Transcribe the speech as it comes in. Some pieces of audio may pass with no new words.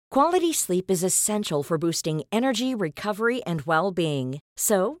Quality sleep is essential for boosting energy, recovery, and well-being.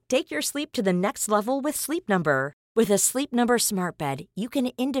 So, take your sleep to the next level with Sleep Number. With a Sleep Number smart bed, you can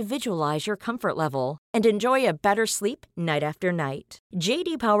individualize your comfort level and enjoy a better sleep night after night.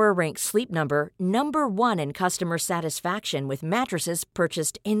 J.D. Power ranks Sleep Number number 1 in customer satisfaction with mattresses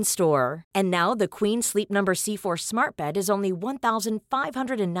purchased in-store. And now the Queen Sleep Number C4 smart bed is only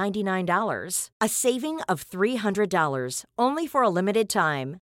 $1,599, a saving of $300, only for a limited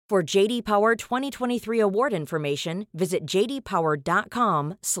time. For J.D. Power 2023 award information, visit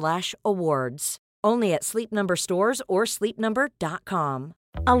jdpower.com/awards. Only at Sleep Number stores or sleepnumber.com.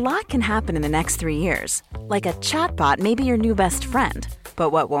 A lot can happen in the next 3 years. Like a chatbot may be your new best friend.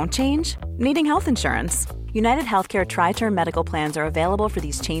 But what won't change? Needing health insurance. United Healthcare Tri-Term Medical Plans are available for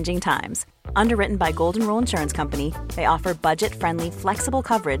these changing times. Underwritten by Golden Rule Insurance Company, they offer budget-friendly, flexible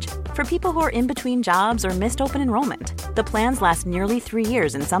coverage for people who are in between jobs or missed open enrollment. The plans last nearly 3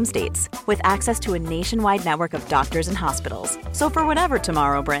 years in some states, with access to a nationwide network of doctors and hospitals. So for whatever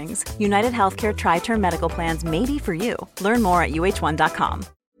tomorrow brings, United Healthcare Tri-Term Medical Plans may be for you. Learn more at uh1.com.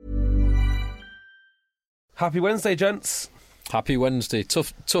 Happy Wednesday, gents. Happy Wednesday.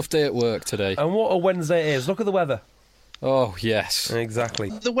 Tough day at work today. And what a Wednesday it is. Look at the weather. Oh, yes. Exactly.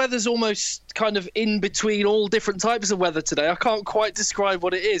 The weather's almost kind of in between all different types of weather today. I can't quite describe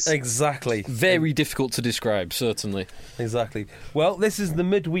what it is. Exactly. Very difficult to describe, certainly. Exactly. Well, this is the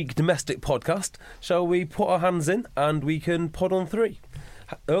Midweek Domestic Podcast. Shall we put our hands in and we can pod on 3?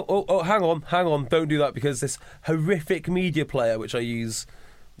 Oh, hang on. Don't do that, because this horrific media player which I use...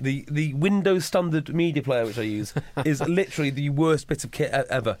 The Windows Standard media player which I use is literally the worst bit of kit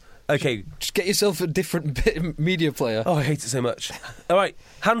ever. Okay. Just get yourself a different bit of media player. Oh, I hate it so much. All right,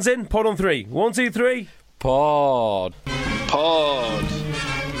 hands in, pod on 3. 1, 2, 3. Pod.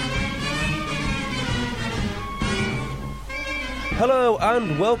 Hello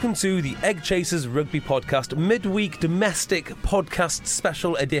and welcome to the Egg Chasers Rugby Podcast Midweek Domestic Podcast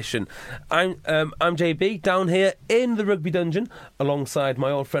Special Edition. I'm JB, down here in the Rugby Dungeon alongside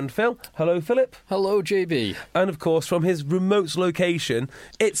my old friend Phil. Hello, Philip. Hello, JB. And of course, from his remote location,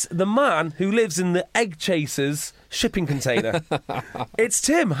 it's the man who lives in the Egg Chasers shipping container. It's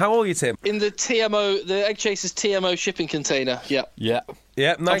Tim. How are you, Tim? In the TMO, the Egg Chasers TMO shipping container. Yeah. Yeah.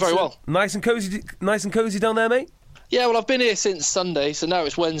 Nice. Very well. Nice and cozy down there, mate. Yeah, well, I've been here since Sunday, so now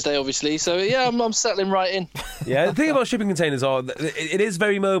it's Wednesday, obviously. So, yeah, I'm settling right in. Yeah, the thing about shipping containers are it is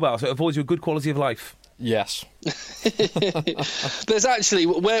very mobile, so it affords you a good quality of life. Yes. There's actually,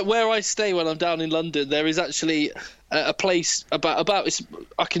 where I stay when I'm down in London, there is actually a place about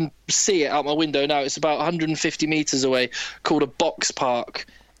I can see it out my window now. It's about 150 metres away, called a box park.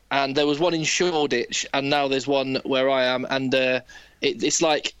 And there was one in Shoreditch, and now there's one where I am, and it's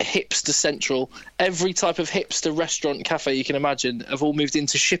like hipster central. Every type of hipster restaurant, cafe you can imagine have all moved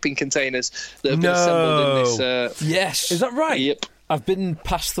into shipping containers that have been assembled in this. Yes. Is that right? Yep. I've been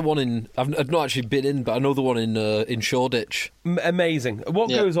past the one in... I've not actually been in, but I know the one in Shoreditch. Amazing. What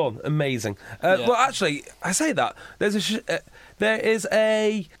goes on? Amazing. Well, actually, I say that. There is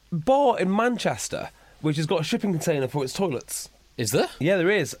a bar in Manchester which has got a shipping container for its toilets. Is there? Yeah, there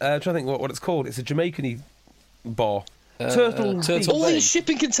is. I'm trying to think what it's called. It's a Jamaican-y bar. Turtle All these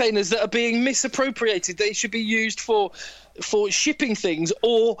shipping containers that are being misappropriated, they should be used for shipping things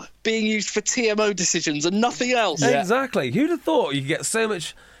or being used for TMO decisions and nothing else. Yeah. Exactly. Who'd have thought you could get so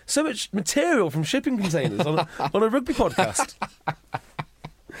much material from shipping containers on a rugby podcast?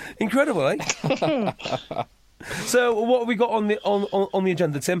 Incredible, eh? So, what have we got on the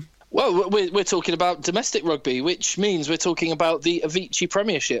agenda, Tim? Well, we're talking about domestic rugby, which means we're talking about the Avicii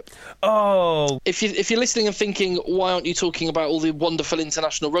Premiership. Oh. If you're listening and thinking, why aren't you talking about all the wonderful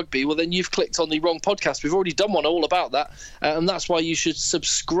international rugby? Well, then you've clicked on the wrong podcast. We've already done one all about that, and that's why you should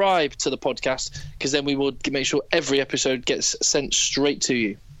subscribe to the podcast, because then we will make sure every episode gets sent straight to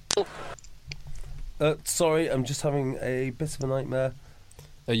you. Sorry, I'm just having a bit of a nightmare.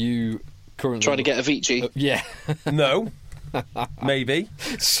 Are you currently... Trying to get Avicii? Yeah. No. Maybe.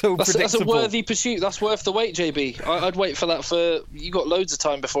 So that's predictable. a worthy pursuit. That's worth the wait, JB. I'd wait for that you got loads of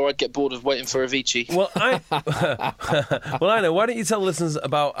time before I'd get bored of waiting for Avicii. Well, I know. Why don't you tell listeners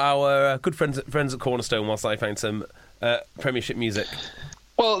about our good friends at Cornerstone whilst I find some Premiership music?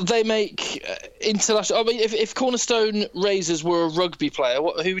 Well, they make international... I mean, if Cornerstone Razors were a rugby player,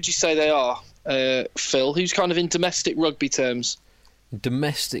 who would you say they are, Phil? Who's kind of in domestic rugby terms?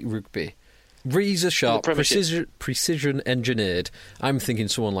 Domestic rugby. Razor sharp, precision engineered. I'm thinking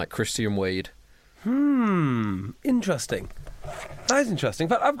someone like Christian Wade. Interesting. That is interesting.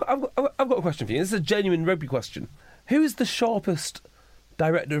 In fact, I've got a question for you. This is a genuine rugby question. Who is the sharpest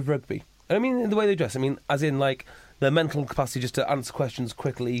director of rugby? I mean, in the way they dress. I mean, as in, like, their mental capacity just to answer questions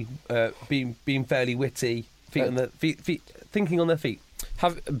quickly, being fairly witty, thinking on their feet.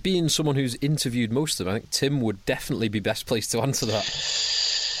 Being someone who's interviewed most of them, I think Tim would definitely be best placed to answer that.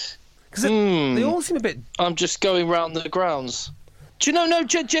 Because they all seem a bit... I'm just going round the grounds. Do you know, no,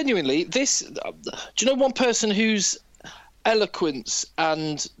 genuinely, do you know one person whose eloquence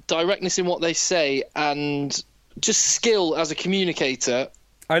and directness in what they say and just skill as a communicator...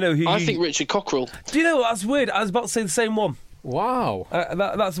 I know who I think Richard Cockerell. Do you know what? That's weird. I was about to say the same one. Wow.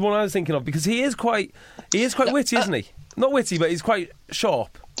 That's the one I was thinking of, because he is quite witty, isn't he? Not witty, but he's quite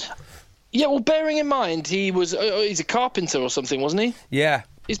sharp. Yeah, well, bearing in mind he's a carpenter or something, wasn't he? Yeah.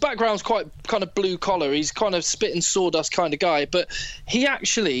 His background's quite kind of blue collar. He's kind of spit and sawdust kind of guy, but he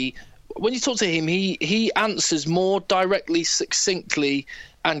actually, when you talk to him, he answers more directly, succinctly,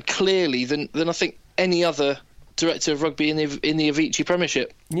 and clearly than I think any other director of rugby in the Avicii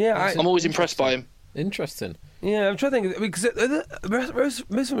Premiership. Yeah, I'm always impressed by him. Interesting. Yeah, I'm trying to think, because most of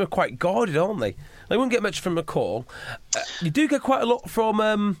them are quite guarded, aren't they? They wouldn't get much from McCall. You do get quite a lot from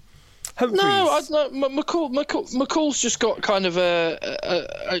Humphreys. No, McCall's just got kind of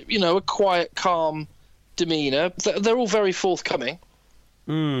a quiet, calm demeanour. They're all very forthcoming.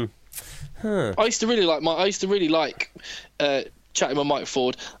 Huh. I used to really like chatting with Mike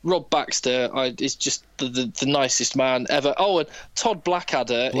Ford. Rob Baxter is just the nicest man ever. Oh, and Todd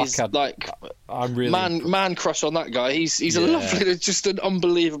Blackadder is like I'm really man crush on that guy. He's a lovely, just an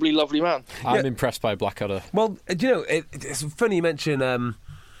unbelievably lovely man. I'm impressed by Blackadder. Well, do you know, it's funny you mention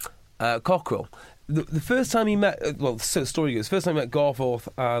Cockerell. The first time he met, so the story goes, first time he met Garforth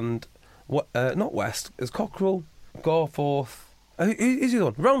and not West, it was Cockerell, Garforth. Who's the other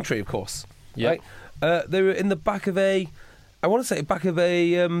one? Roundtree, of course. Yeah. Right? They were in the back of a back of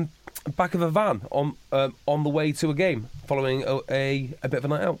a van on the way to a game, following a bit of a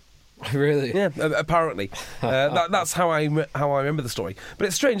night out. Really? Yeah, apparently. That's how I remember the story. But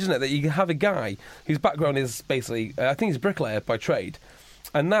it's strange, isn't it, that you have a guy whose background is basically, I think he's a bricklayer by trade,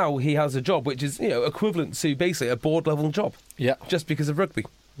 and now he has a job which is, equivalent to basically a board level job. Yeah. Just because of rugby.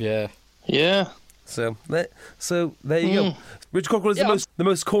 Yeah. Yeah. So there you go. Richard Cockerell is the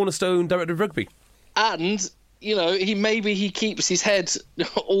most cornerstone director of rugby. And he keeps his head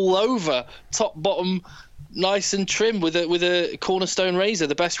all over, top, bottom, nice and trim with a Cornerstone razor,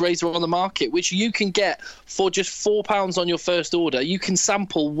 the best razor on the market, which you can get for just £4 on your first order. You can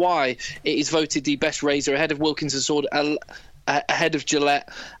sample why it is voted the best razor ahead of Wilkinson's sword, ahead of Gillette,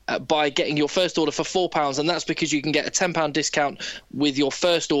 by getting your first order for £4, and that's because you can get a £10 discount with your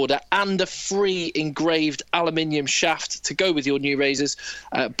first order and a free engraved aluminium shaft to go with your new razors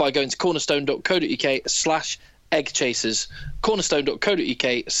by going to cornerstone.co.uk/eggchasers,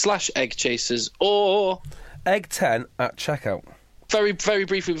 cornerstone.co.uk/eggchasers, or Egg10 at checkout. Very, very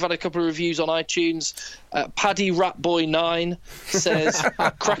briefly, we've had a couple of reviews on iTunes. Paddy Ratboy9 says,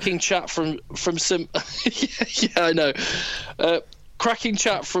 cracking chat from some... yeah, I know. Cracking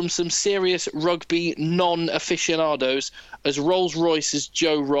chat from some serious rugby non-aficionados as Rolls-Royce as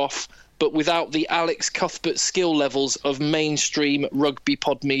Joe Roth, but without the Alex Cuthbert skill levels of mainstream rugby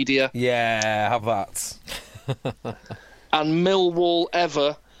pod media. Yeah, have that. And Millwall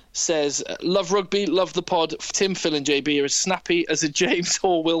Ever says, love rugby, love the pod. Tim, Phil and JB are as snappy as a James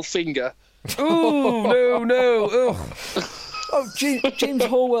Horwill finger. Ooh, no. Ugh. Oh, James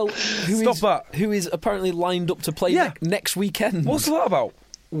Horwell, who is apparently lined up to play next weekend. What's that about?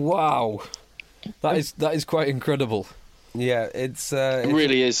 Wow. That is quite incredible. Yeah, it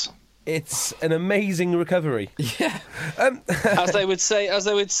really is. It's an amazing recovery. Yeah. As they would say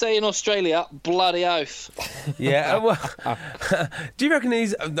in Australia, bloody oath. Yeah. Do you reckon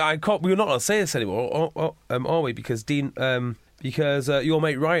he's... we're not going to say this anymore, are we? Because your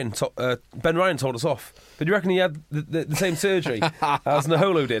mate Ryan, Ben Ryan, told us off. But do you reckon he had the same surgery as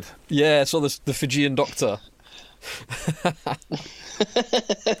Naholo did? Yeah, so the Fijian doctor.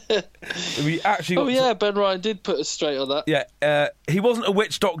 Ben Ryan did put us straight on that. Yeah, he wasn't a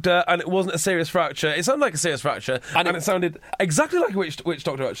witch doctor, and it wasn't a serious fracture. It sounded like a serious fracture, and it sounded exactly like a witch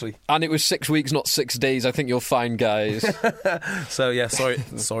doctor, actually. And it was 6 weeks, not 6 days. I think you'll find, guys. So yeah,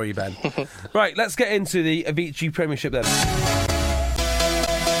 sorry, Ben. Right, let's get into the Avicii Premiership then.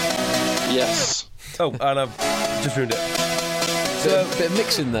 Yes. Oh, and I've just ruined it. So, bit of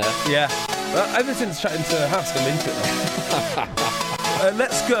mixing there. Yeah. Ever since chatting to Hask, I'm into it now.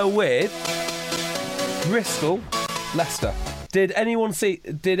 Let's go with Bristol, Leicester. Did anyone see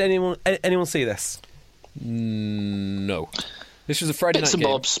this? No. This was a Friday night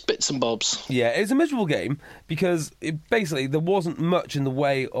game. Bits and bobs. Yeah, it was a miserable game because basically there wasn't much in the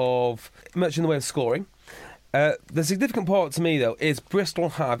way of scoring. The significant part to me, though, is Bristol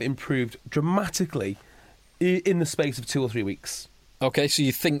have improved dramatically in the space of 2 or 3 weeks. Okay, so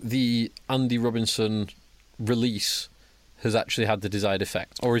you think the Andy Robinson release has actually had the desired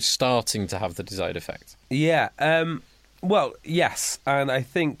effect, or is starting to have the desired effect? Yeah. Well, yes, and I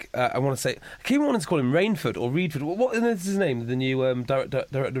think I want to say I keep wanting to call him Rainford or Reedford. What is his name? The new director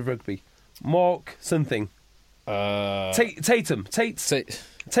of rugby, Mark something. Tatum. Tainton.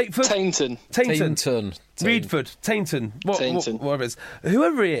 Reedford. Tainton. Whatever it is.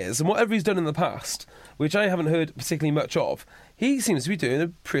 Whoever he is, and whatever he's done in the past, which I haven't heard particularly much of, he seems to be doing a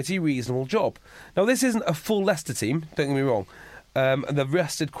pretty reasonable job. Now, this isn't a full Leicester team, don't get me wrong. And they've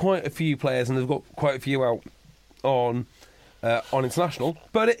rested quite a few players, and they've got quite a few out on international.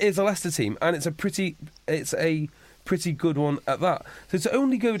 But it is a Leicester team, and it's a pretty good one at that. So to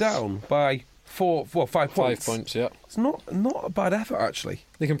only go down by 5 points. 5 points, yeah. It's not a bad effort, actually.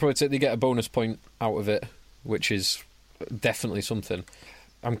 They can probably they get a bonus point out of it, which is definitely something.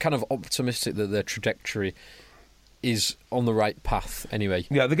 I'm kind of optimistic that their trajectory is on the right path anyway.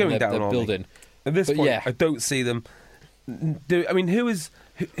 Yeah, they're going down, they're building. At this point, I don't see them do. I mean, who's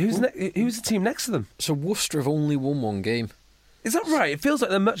the team next to them? So Worcester have only won 1 game. Is that right? It feels like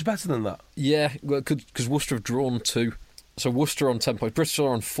they're much better than that. Yeah, because Worcester have drawn 2. So Worcester on 10 points. Bristol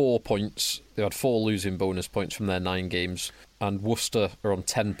are on 4 points. They had 4 losing bonus points from their 9 games. And Worcester are on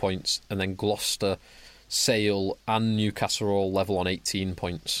 10 points. And then Gloucester, Sale and Newcastle are all level on 18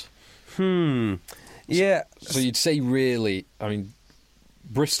 points. Yeah. So you'd say really, I mean,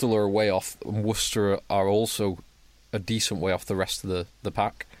 Bristol are way off, and Worcester are also a decent way off the rest of the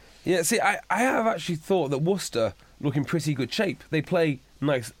pack. Yeah, see, I have actually thought that Worcester look in pretty good shape. They play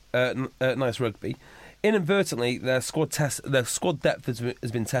nice rugby. Inadvertently, their squad depth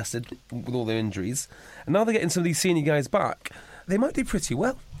has been tested with all their injuries, and now they're getting some of these senior guys back. They might do pretty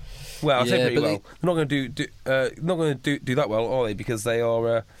well. Well, I say pretty well. They're not going to do that well, are they? Because they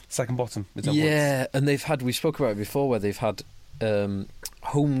are second bottom. Yeah, and we spoke about it before, where they've had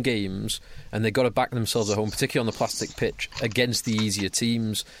home games, and they've got to back themselves at home, particularly on the plastic pitch, against the easier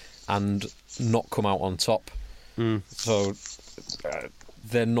teams, and not come out on top. So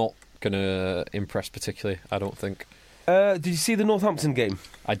they're not going to impress particularly, I don't think. Did you see the Northampton game?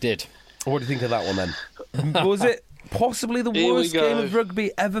 I did. What do you think of that one then? Was it possibly the worst game of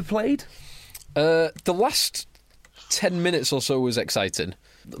rugby ever played? The last 10 minutes or so was exciting.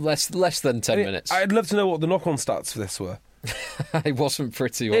 Less than 10 minutes. I'd love to know what the knock-on stats for this were. It wasn't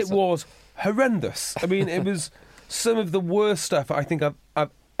pretty, was it? It was horrendous. I mean, it was some of the worst stuff I think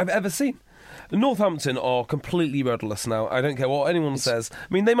I've ever seen. Northampton are completely rudderless now. I don't care what anyone says.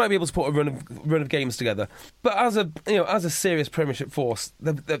 I mean, they might be able to put a run of games together, but as a serious Premiership force,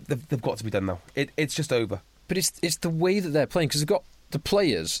 they've got to be done now. It's just over. But it's the way that they're playing, because they've got the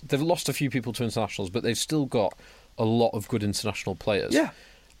players. They've lost a few people to internationals, but they've still got a lot of good international players. Yeah,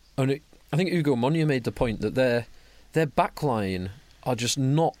 and I think Ugo Monye made the point that their backline are just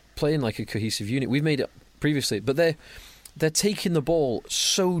not playing like a cohesive unit. We've made it previously, but they're taking the ball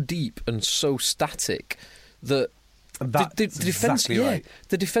so deep and so static that the defense, exactly right.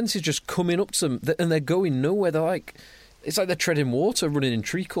 The defense is just coming up to them, and they're going nowhere. It's like they're treading water, running in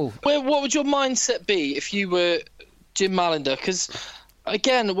treacle. Well, what would your mindset be if you were Jim Mallender? Because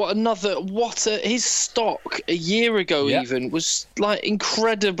again, his stock a year ago even was like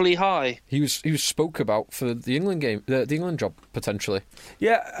incredibly high. He was spoke about for the England game, the England job potentially.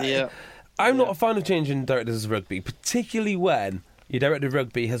 Yeah. I'm not a fan of changing directors of rugby, particularly when your director of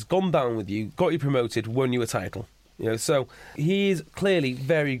rugby has gone down with you, got you promoted, won you a title. So he is clearly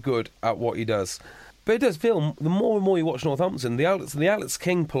very good at what he does. But it does feel, the more and more you watch Northampton, the Outlets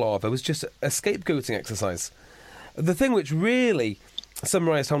King palaver was just a scapegoating exercise. The thing which really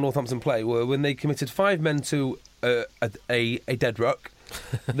summarised how Northampton play were when they committed 5 men to a dead ruck.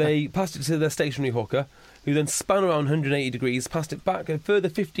 They passed it to their stationary hooker, who then spun around 180 degrees, passed it back a further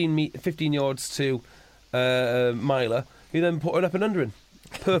 15 yards to Myler, who then put it up and under him.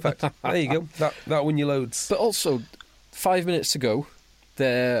 Perfect. There you go. That win your loads. But also, 5 minutes to go,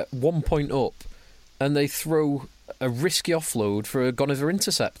 they're 1 point up, and they throw a risky offload for a Goniver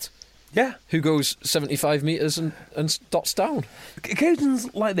intercept. Yeah. Who goes 75 metres and dots down.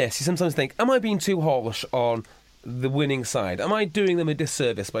 Occasions like this, you sometimes think, am I being too harsh on the winning side? Am I doing them a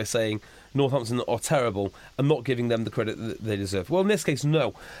disservice by saying Northampton are terrible and not giving them the credit that they deserve? Well, in this case,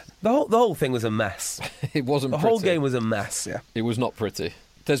 no. The whole thing was a mess. It wasn't pretty. The whole game was a mess, yeah. It was not pretty.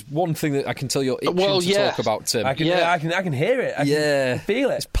 There's one thing that I can tell you're itching to talk about, Tim. I can hear it. I can feel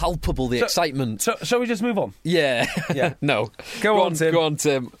it. It's palpable, the excitement. So, shall we just move on? Yeah. No. Go on, Tim. Go on,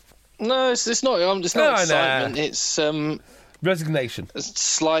 Tim. No, it's not. It's not excitement. Nah. It's resignation. A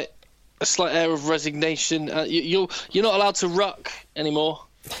slight air of resignation. You're not allowed to ruck anymore.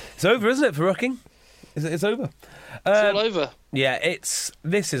 It's over, isn't it, for rucking? It's over. It's all over. Yeah,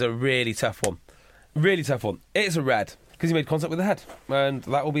 this is a really tough one. Really tough one. It's a red because he made contact with the head, and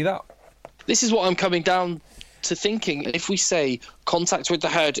that will be that. This is what I'm coming down to thinking. If we say contact with the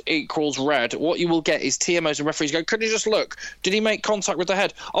head equals red, what you will get is TMOs and referees go, could you just look? Did he make contact with the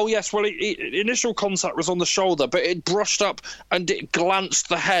head? Oh, yes, well, initial contact was on the shoulder, but it brushed up and it glanced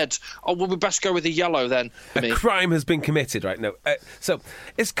the head. Oh, well, we best go with the yellow then. A crime has been committed, right? No. So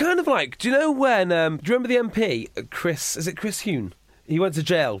it's kind of like, do you know when, do you remember the MP, Chris Huhne? He went to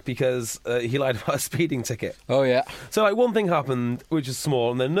jail because he lied about a speeding ticket. Oh, yeah. So, like, one thing happened, which is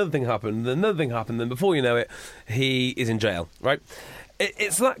small, and then another thing happened, and then another thing happened, and before you know it, he is in jail, right?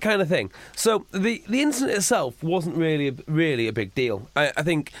 It's that kind of thing. So, the incident itself wasn't really a big deal. I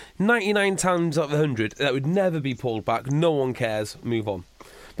think 99 times out of 100, that would never be pulled back. No one cares. Move on.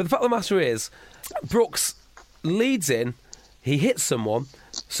 But the fact of the matter is, Brooks leads in, he hits someone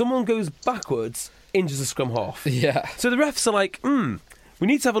goes backwards, injures the scrum half. Yeah. So the refs are like, we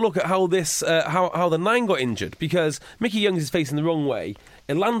need to have a look at how this, how the 9 got injured, because Mickey Young's is facing the wrong way.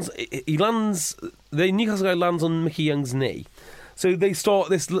 The Newcastle guy lands on Mickey Young's knee. So they start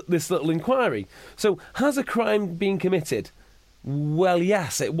this little inquiry. So has a crime been committed? Well,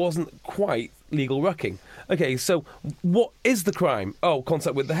 yes, it wasn't quite legal rucking. Okay, so what is the crime? Oh,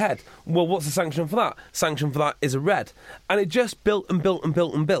 contact with the head. Well, what's the sanction for that? Sanction for that is a red. And it just built and built and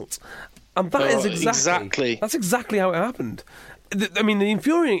built and built. And that is exactly. That's exactly how it happened. I mean, the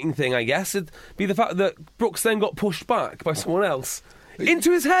infuriating thing, I guess, would be the fact that Brooks then got pushed back by someone else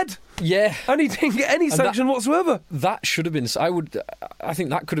into his head. Yeah. And he didn't get any sanction whatsoever. That should have been... I think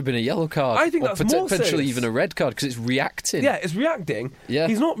that could have been a yellow card. I think that's more potentially serious. Even a red card, because it's reacting. Yeah, it's reacting. Yeah.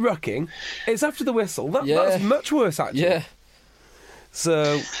 He's not rucking. It's after the whistle. That's much worse, actually. Yeah.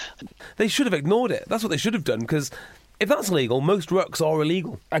 So they should have ignored it. That's what they should have done, because if that's illegal, most rucks are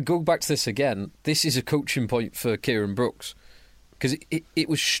illegal. I go back to this again. This is a coaching point for Kieran Brooks, because it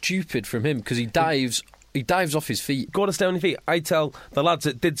was stupid from him, because he dives off his feet. Got to stay on your feet. I tell the lads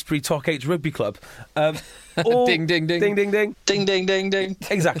at Didsbury Talk 8 Rugby Club. Ding, ding, ding. Ding, ding, ding. Ding, ding, ding, ding.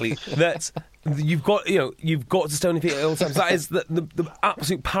 Exactly. That's... You've got to stay on your feet at all times. That is the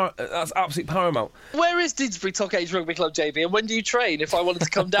absolute that's absolute paramount. Where is Didsbury Talk Age Rugby Club, JB? And when do you train? If I wanted to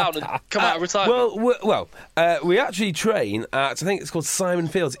come down and come out of retirement. We actually train at, I think it's called Simon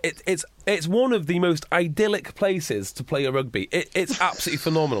Fields. It's one of the most idyllic places to play a rugby. It's absolutely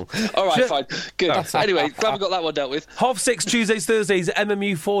phenomenal. All right, fine, good. Anyway, glad we got that one dealt with. 6:30 Tuesdays, Thursdays,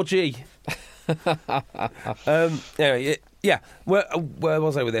 MMU 4G. Anyway. Yeah, where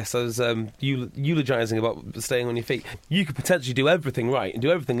was I with this? I was eulogising about staying on your feet. You could potentially do everything right and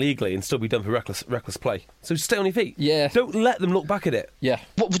do everything legally and still be done for reckless play. So just stay on your feet. Yeah. Don't let them look back at it. Yeah.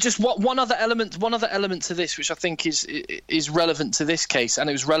 One other element to this, which I think is relevant to this case, and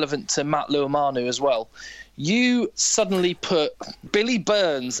it was relevant to Matt Luamanu as well. You suddenly put Billy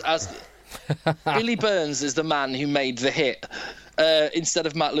Burns as the man who made the hit. Instead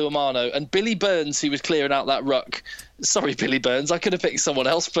of Matt Luamano, and Billy Burns, who was clearing out that ruck. Sorry, Billy Burns, I could have picked someone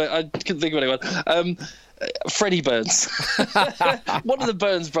else, but I couldn't think of anyone. Freddie Burns. One of the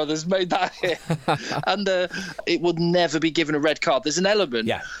Burns brothers made that hit. And it would never be given a red card. There's an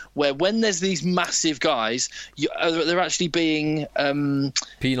element where when there's these massive guys, they're actually being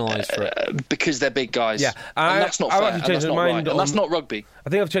penalised for it. Because they're big guys. Yeah, and that's not fair, and that's not right, and that's not rugby. I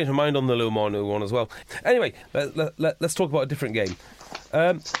think I've changed my mind on the Luamanu one as well. Anyway, let's talk about a different game.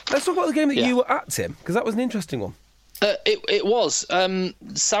 Let's talk about the game that you were at, Tim, because that was an interesting one. It was.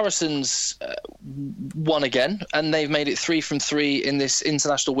 Saracens won again, and they've made it 3 from 3 in this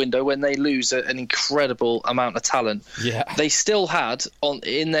international window when they lose an incredible amount of talent. Yeah. They still had,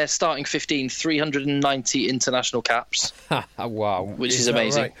 in their starting 15, 390 international caps. Wow. Which is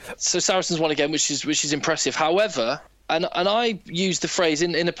amazing. Right? So Saracens won again, which is impressive. However... And I used the phrase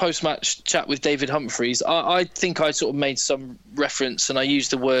in a post-match chat with David Humphreys. I think I sort of made some reference, and I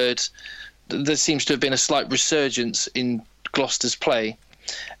used the word... There seems to have been a slight resurgence in Gloucester's play.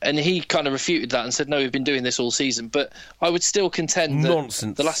 And he kind of refuted that and said, no, we've been doing this all season. But I would still contend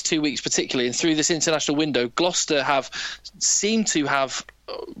that the last 2 weeks particularly, and through this international window, Gloucester seemed to have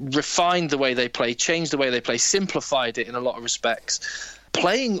refined the way they play, changed the way they play, simplified it in a lot of respects.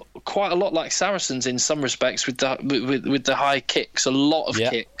 Playing quite a lot like Saracens in some respects with the high kicks, a lot of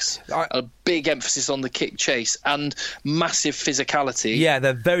kicks, a big emphasis on the kick chase and massive physicality. Yeah,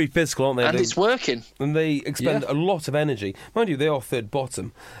 they're very physical, aren't they? And it's working. And they expend a lot of energy. Mind you, they are third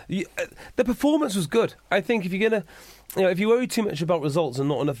bottom. The performance was good. I think if you're going to... if you worry too much about results and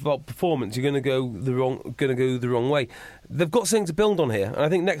not enough about performance, you're going to go the wrong way. They've got something to build on here, and I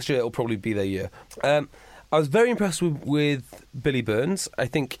think next year it'll probably be their year. I was very impressed with Billy Burns. I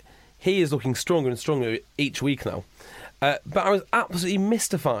think he is looking stronger and stronger each week now. But I was absolutely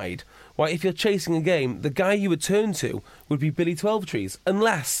mystified why, if you're chasing a game, the guy you would turn to would be Billy Twelvetrees,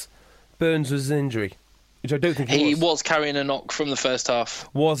 unless Burns was an injury, which I don't think he was. He was carrying a knock from the first half.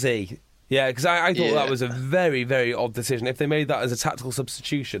 Was he? Yeah, because I thought that was a very, very odd decision if they made that as a tactical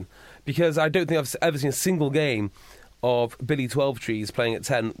substitution, because I don't think I've ever seen a single game of Billy Twelvetrees playing at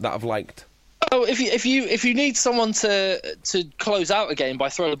 10 that I've liked. Oh, if you need someone to close out a game by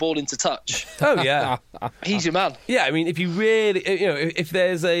throwing the ball into touch, Oh yeah, he's your man. yeah. I mean, if you really, if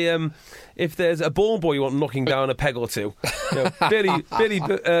there's a ball boy you want knocking down a peg or two, Billy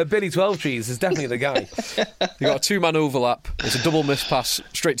Twelvetrees is definitely the guy. You got a 2-man overlap. It's a double miss pass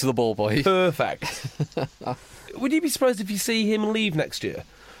straight to the ball boy. Perfect. Would you be surprised if you see him leave next year?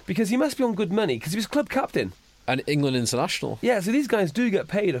 Because he must be on good money because he was club captain. And England international. Yeah, so these guys do get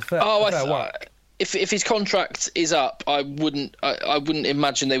paid a fair whack. If his contract is up, I wouldn't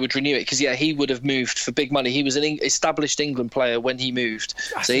imagine they would renew it because he would have moved for big money. He was an established England player when he moved,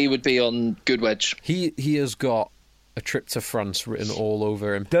 so he would be on good wage. He has got a trip to France written all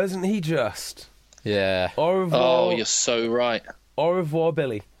over him. Doesn't he just? Yeah. Au revoir. Oh, you're so right. Au revoir,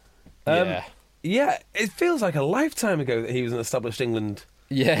 Billy. Yeah. Yeah, it feels like a lifetime ago that he was an established England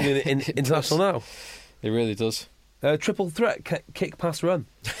international now. It really does. Triple threat, kick, pass, run.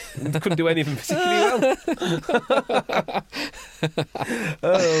 Couldn't do any of them particularly well.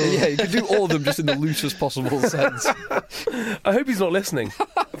 Yeah, you could do all of them just in the loosest possible sense. I hope he's not listening.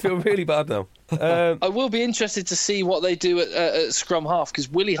 I feel really bad now. I will be interested to see what they do at scrum half because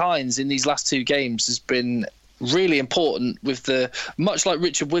Willie Hines in these last 2 games has been really important with much like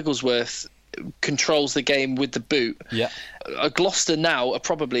Richard Wigglesworth controls the game with the boot. Yeah. Gloucester now are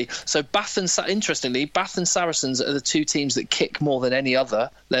probably interestingly Bath and Saracens are the 2 teams that kick more than any other.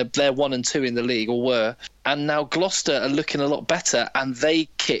 They're 1 and 2 in the league, or were, and now Gloucester are looking a lot better, and they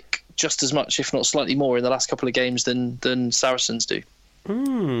kick just as much, if not slightly more, in the last couple of games than Saracens do.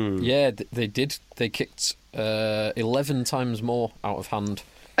 Yeah, they did. They kicked 11 times more out of hand.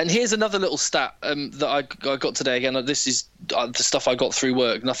 And here's another little stat that I got today. Again, this is the stuff I got through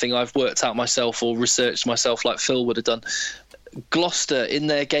work, nothing I've worked out myself or researched myself like Phil would have done. Gloucester, in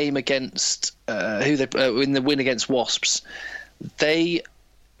their game against in the win against Wasps, they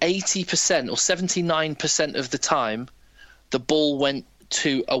 80% or 79% of the time, the ball went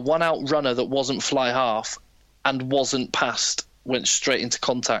to a one-out runner that wasn't fly half and wasn't passed, went straight into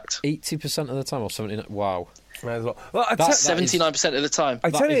contact. 80% of the time or 79%? Wow. Well, That's 79% of the time.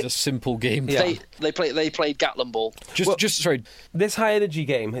 That is a simple game. Yeah. They played Gatlin ball. Sorry. This high energy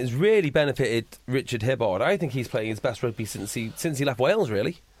game has really benefited Richard Hibbard. I think he's playing his best rugby since he left Wales.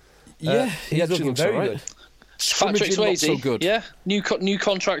 Really. Yeah, he's looking very good. Patrick Swayze, not so good. Yeah, new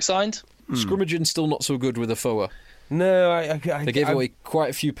contract signed. Scrimmaging still not so good with a FOA. No, they gave away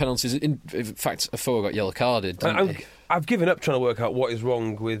quite a few penalties. In fact, a FOA got yellow carded. I've given up trying to work out what is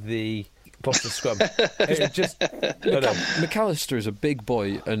wrong with the Gloucester scrum. McAllister is a big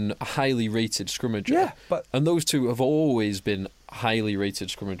boy and a highly rated scrummager. Yeah, and those 2 have always been highly rated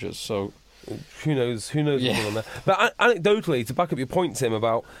scrummagers. So who knows what's going on there. But anecdotally, to back up your point, Tim,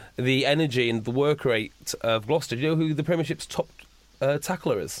 about the energy and the work rate of Gloucester, do you know who the Premiership's top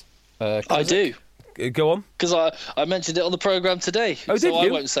tackler is? I do. Go on. Because I mentioned it on the programme today. Oh, so did I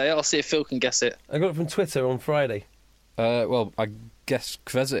you? won't say it. I'll see if Phil can guess it. I got it from Twitter on Friday. Well, I guess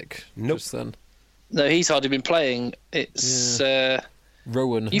Kvezik. Nope. Just then. No, he's hardly been playing. It's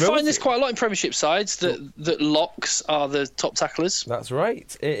Rowan. You find this quite a lot in Premiership sides that locks are the top tacklers. That's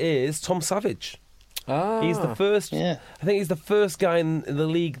right. It is Tom Savage. He's the first. Yeah. I think he's the first guy in the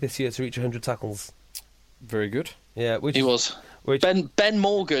league this year to reach 100 tackles. Very good. Yeah, he was. Ben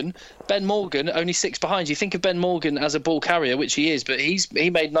Morgan only 6 behind. You think of Ben Morgan as a ball carrier, which he is, but he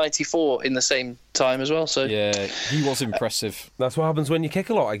made 94 in the same time as well. So yeah, he was impressive. That's what happens when you kick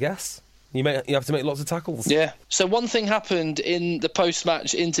a lot, I guess. You have to make lots of tackles. Yeah. So one thing happened in the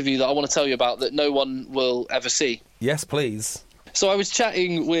post-match interview that I want to tell you about that no one will ever see. Yes, please. So I was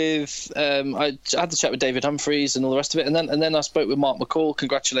chatting with, I had to chat with David Humphreys and all the rest of it, and then I spoke with Mark McCall,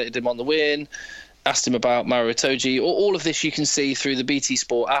 congratulated him on the win, asked him about Mauro Itoje. All of this you can see through the BT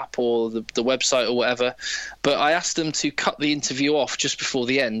Sport app or the website or whatever. But I asked them to cut the interview off just before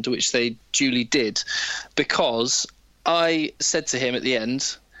the end, which they duly did, because I said to him at the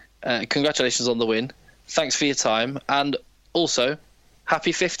end, congratulations on the win, thanks for your time, and also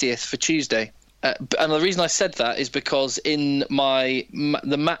happy 50th for Tuesday. And the reason I said that is because in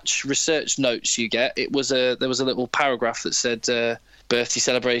the match research notes you get, there was a little paragraph that said birthday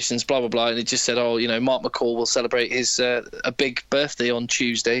celebrations, blah blah blah, and it just said, Mark McCall will celebrate his a big birthday on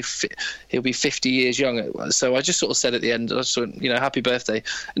Tuesday. He'll be 50 years young. So I just sort of said at the end, I just went, happy birthday,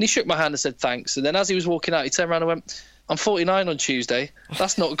 and he shook my hand and said thanks. And then as he was walking out, he turned around and went, I'm 49 on Tuesday.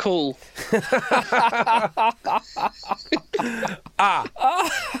 That's not cool.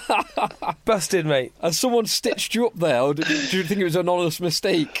 Busted, mate. Has someone stitched you up there, or do you think it was an honest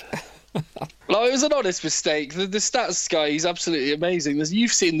mistake? No, it was an honest mistake. The stats guy, he's absolutely amazing.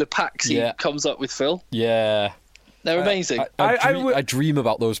 You've seen the packs he comes up with, Phil. Yeah. They're amazing. I dream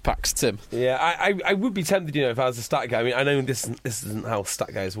about those packs, Tim. Yeah, I would be tempted, if I was a stat guy. I mean, I know this isn't how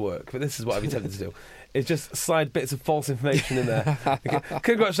stat guys work, but this is what I'd be tempted to do. Is just slide bits of false information in there. Okay.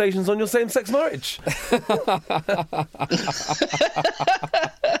 Congratulations on your same-sex marriage.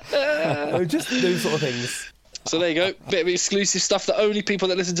 Just those sort of things. So there you go. Bit of exclusive stuff that only people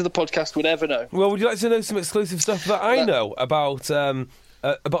that listen to the podcast would ever know. Well, would you like to know some exclusive stuff that I know about Sale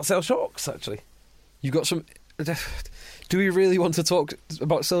Sharks, actually? You've got some... Do we really want to talk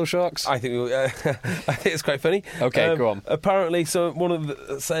about Sale Sharks? I think it's quite funny. Okay, go on. Apparently, one of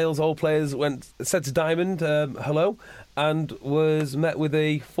the Sale's old players said to Diamond, hello, and was met with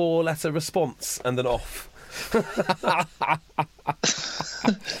a 4-letter response and then off.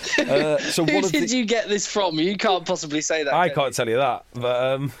 So who did you get this from? You can't possibly say that. I can't tell you that.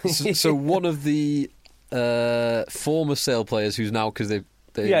 But so one of the former Sale players who's now, because they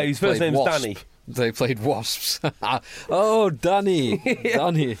whose first name's Wasp, Danny. They played Wasps. Oh, Danny.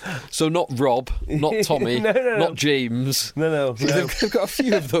 Danny. So not Rob, not Tommy, no. not James. No. They've got a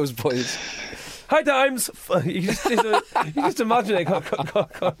few of those boys. Hi, Dimes. You just imagine it. Can't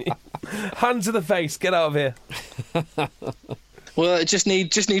you? Hand to the face. Get out of here. Well, just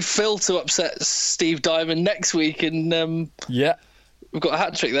need Phil to upset Steve Diamond next week, and yeah, we've got a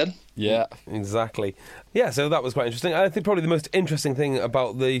hat trick then. Yeah, exactly. Yeah, so that was quite interesting. I think probably the most interesting thing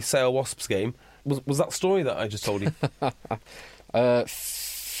about the Sale Wasps game was that story that I just told you.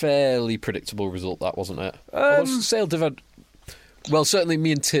 Fairly predictable result, that, wasn't it? Sale well, certainly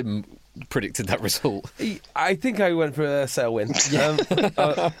me and Tim predicted that result. I think I went for a Sale win. Just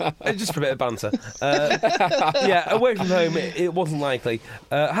for a bit of banter. Away from home, it wasn't likely.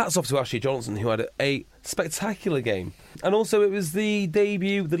 Hats off to Ashley Johnson, who had a spectacular game. And also it was the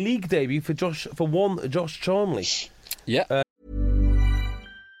league debut for Josh Charnley. Yeah.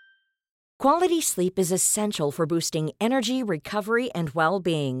 Quality sleep is essential for boosting energy, recovery, and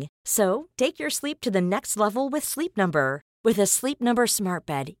well-being. So, take your sleep to the next level with Sleep Number. With a Sleep Number smart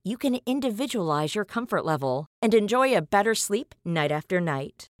bed, you can individualize your comfort level and enjoy a better sleep night after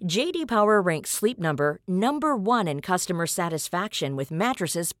night. J.D. Power ranks Sleep Number number 1 in customer satisfaction with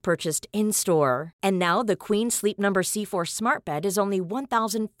mattresses purchased in-store. And now the Queen Sleep Number C4 smart bed is only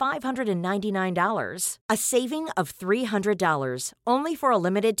 $1,599, a saving of $300, only for a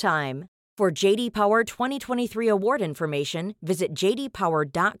limited time. For J.D. Power 2023 award information, visit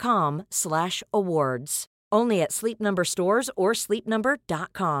jdpower.com/awards. Only at Sleep Number stores or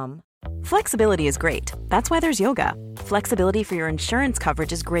sleepnumber.com. Flexibility is great. That's why there's yoga. Flexibility for your insurance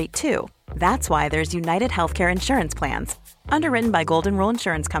coverage is great too. That's why there's United Healthcare Insurance Plans. Underwritten by Golden Rule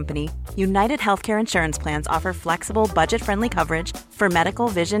Insurance Company, United Healthcare Insurance Plans offer flexible, budget-friendly coverage for medical,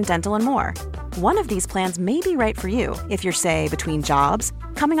 vision, dental, and more. One of these plans may be right for you if you're, say, between jobs,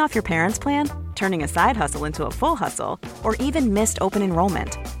 coming off your parents' plan, turning a side hustle into a full hustle, or even missed open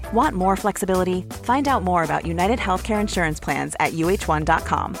enrollment. Want more flexibility? Find out more about United Healthcare Insurance Plans at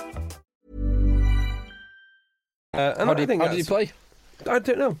uh1.com. How did he play? I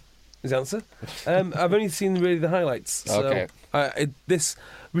don't know, is the answer. I've only seen really the highlights. So, okay. This,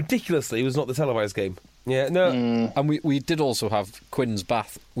 ridiculously, was not the televised game. Yeah, no. And we did also have Quinn's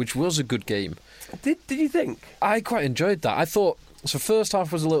Bath, which was a good game. Did you think? I quite enjoyed that. I thought, so first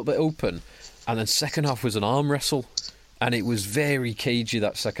half was a little bit open, and then second half was an arm wrestle, and it was very cagey,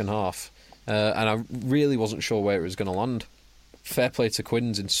 that second half. And I really wasn't sure where it was going to land. Fair play to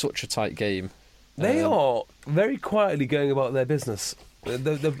Quinn's in such a tight game. They are very quietly going about their business.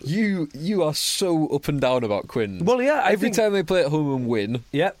 You are so up and down about Quinn's. Well, yeah. Every time they play at home and win,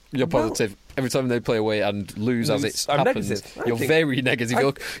 yep, you're positive. Every time they play away and lose as it happens, negative. You're very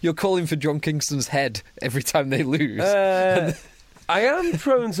negative. You're calling for John Kingston's head every time they lose. I am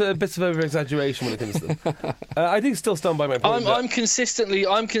prone to a bit of over-exaggeration when it comes to them. I do still stand by my point. I'm consistently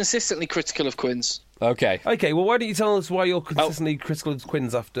critical of Quinn's. Okay. Well, why don't you tell us why you're consistently critical of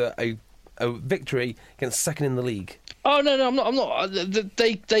Quinn's after a victory against second in the league? Oh no, I'm not.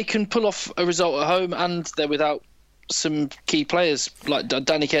 They can pull off a result at home, and they're without some key players. Like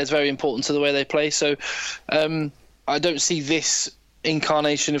Danny Care is very important to the way they play. So I don't see this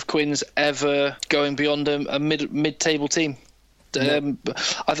incarnation of Quins ever going beyond a mid-table team.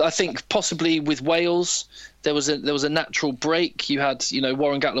 I think possibly with Wales there was a natural break. You had,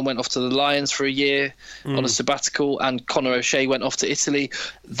 Warren Gatland went off to the Lions for a year on a sabbatical, and Conor O'Shea went off to Italy.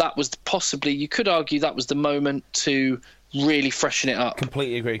 That was possibly, you could argue, that was the moment to really freshen it up.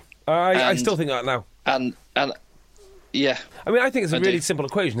 Completely agree. I still think that now. And yeah, I mean, I think it's a really simple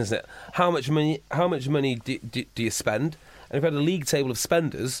equation, isn't it? How much money do you spend? And if you had a league table of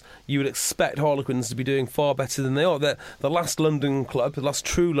spenders, you would expect Harlequins to be doing far better than they are. The last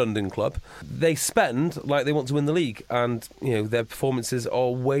true London club, they spend like they want to win the league, and their performances are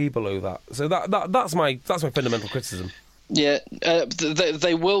way below that. So that's my fundamental criticism. Yeah,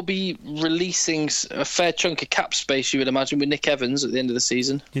 they will be releasing a fair chunk of cap space, you would imagine, with Nick Evans at the end of the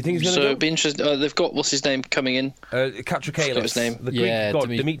season. Do you think he's going to go? It'd be interesting. They've got, what's his name coming in? Katrakalis. His name. The Greek god,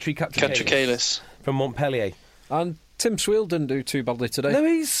 Dimitri Katrakalis. From Montpellier. And Tim Sweel didn't do too badly today. No,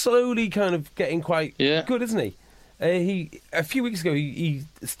 he's slowly kind of getting quite good, isn't he? A few weeks ago, he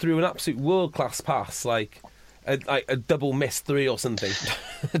threw an absolute world-class pass, like a double miss 3 or something.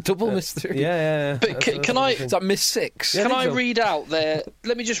 A double miss 3? Yeah. But can I... Is that miss 6? Can I read out their...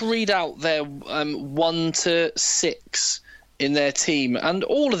 Let me just read out their 1 to 6 in their team. And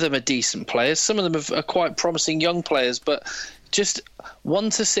all of them are decent players. Some of them are quite promising young players, but just 1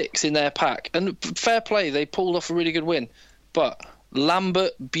 to 6 in their pack. And fair play, they pulled off a really good win. But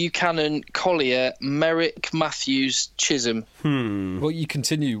Lambert, Buchanan, Collier, Merrick, Matthews, Chisholm. Well, you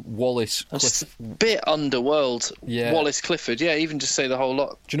continue Wallace, That's a bit underworld. Yeah. Wallace, Clifford. Yeah, even just say the whole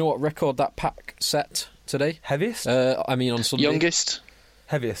lot. Do you know what record that pack set today? Heaviest? On Sunday. Youngest?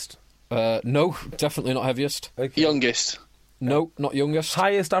 Heaviest? No, definitely not heaviest. Okay. Youngest? No, not youngest.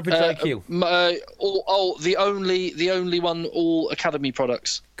 Highest average IQ? The only one, all Academy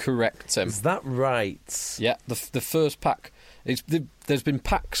products. Correct, Tim. Is that right? Yeah, the first pack. There's been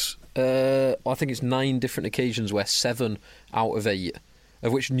packs, I think it's 9 different occasions where 7 out of 8,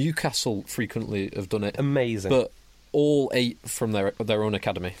 of which Newcastle frequently have done it. Amazing. But all 8 from their own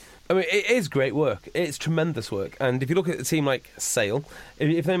academy. I mean, it is great work. It's tremendous work. And if you look at a team like Sale,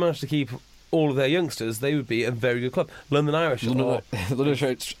 if they manage to keep all of their youngsters, they would be a very good club. London Irish London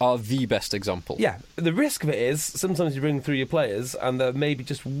Irish are the best example. Yeah, the risk of it is sometimes you bring through your players and they're maybe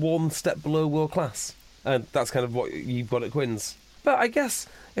just one step below world class. And that's kind of what you've got at Quins. But I guess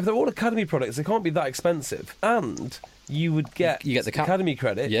if they're all Academy products, they can't be that expensive. And you would get, the Academy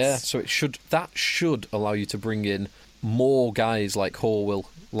credits. Yeah, so that should allow you to bring in more guys like Horwell,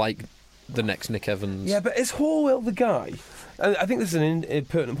 like the next Nick Evans. Yeah, but is Horwell the guy? And I think this is an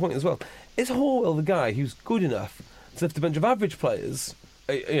pertinent point as well. Is Horwell the guy who's good enough to lift a bunch of average players,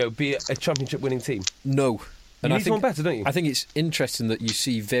 be a championship-winning team? No. And I think someone better, don't you? I think it's interesting that you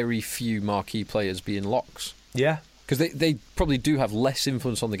see very few marquee players being locks. Yeah. Because they probably do have less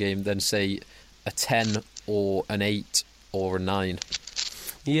influence on the game than, say, a 10 or an 8 or a 9.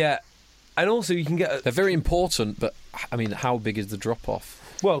 Yeah. And also you can get... They're very important, but, I mean, how big is the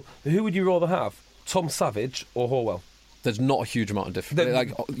drop-off? Well, who would you rather have? Tom Savage or Horwell? There's not a huge amount of difference.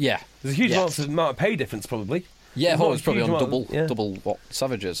 There's a huge amount of pay difference, probably. Yeah, Horwell's probably on double what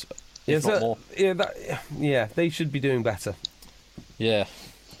Savage is. If not more. Yeah, they should be doing better. Yeah.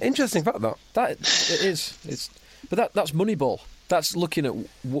 Interesting fact, that. It is. But that's Moneyball. That's looking at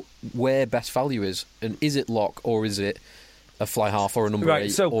where best value is. And is it lock or is it a fly half or a number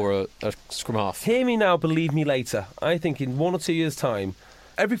 8 or a scrum half? Hear me now, believe me later. I think in 1 or 2 years' time,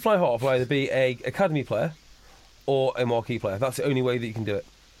 every fly half will either be a Academy player or a marquee player. That's the only way that you can do it.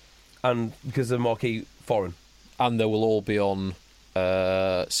 And because they're marquee foreign. And they will all be on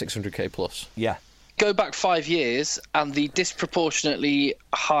 600k plus. Yeah. Go back 5 years and the disproportionately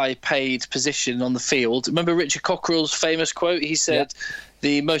high paid position on the field. Remember Richard Cockerell's famous quote? He said,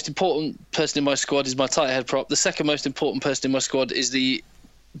 the most important person in my squad is my tight head prop. The second most important person in my squad is the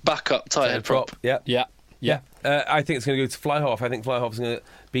backup tight head prop. Yeah. I think it's going to go to fly half. I think fly half is going to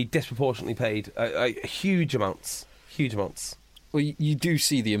be disproportionately paid. Huge amounts. Well, you do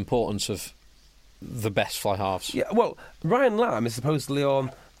see the importance of the best fly halves. Yeah, well, Ryan Lamb is supposedly on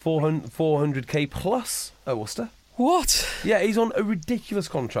 400k plus at Worcester. What? Yeah, he's on a ridiculous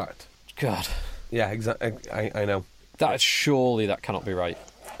contract. God. Yeah, exactly. I know. Surely that cannot be right.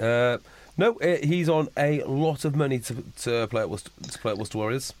 No, he's on a lot of money to play at Worcester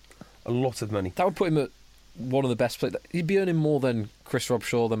Warriors. A lot of money. That would put him at one of the best players. He'd be earning more than Chris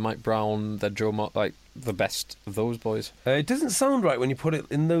Robshaw, than Mike Brown, than Joe Mott, like the best of those boys. It doesn't sound right when you put it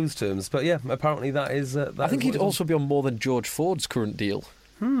in those terms, but yeah, apparently that is. I think he'd also be on more than George Ford's current deal.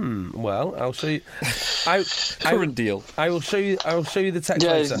 Well, I'll show you. Current deal. I will show you the text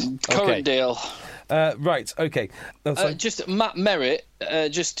later. Current deal. Right. Okay. Oh, sorry. Just Matt Merritt,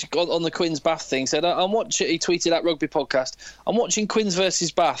 just on the Quins Bath thing, said, "I'm watching." He tweeted at Rugby Podcast, "I'm watching Quins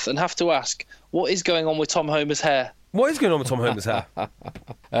versus Bath and have to ask, what is going on with Tom Homer's hair?" What is going on with Tom Homer's hair?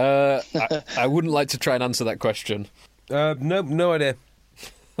 I wouldn't like to try and answer that question. No idea.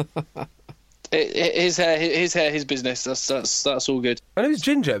 His hair, his business. That's all good. I know it was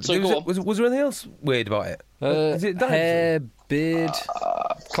ginger. So Was there anything else weird about it? Is it hair, beard,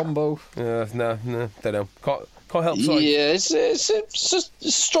 combo? No, don't know. Can't help. Sorry. Yeah, it's a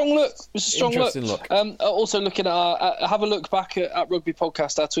strong look. It's a strong Interesting look. Also looking at have a look back at Rugby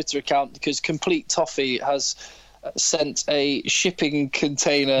Podcast, our Twitter account, because Complete Toffee has sent a shipping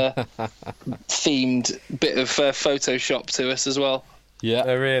container themed bit of Photoshop to us as well. Yeah.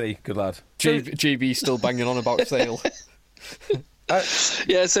 Oh, really? Good lad. GB still banging on about sale.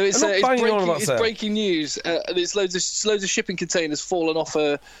 Yeah, so it's breaking news. There's loads of shipping containers fallen off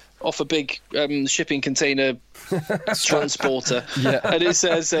a big shipping container transporter. Yeah. And it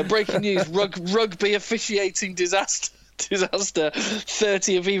says, breaking news, rugby officiating disaster.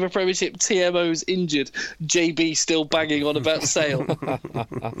 30 Aviva Premiership TMOs injured. JB still banging on about sale.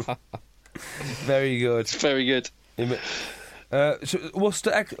 Very good. Very good.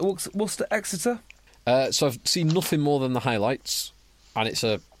 Worcester Exeter? So I've seen nothing more than the highlights, and it's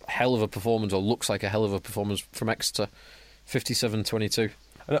a hell of a performance, or looks like a hell of a performance from Exeter. 57-22.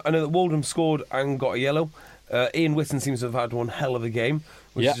 I know that Waldham scored and got a yellow. Ian Whitten seems to have had one hell of a game,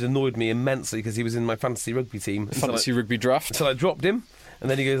 which has annoyed me immensely because he was in my fantasy rugby team. Fantasy rugby draft. So I dropped him, and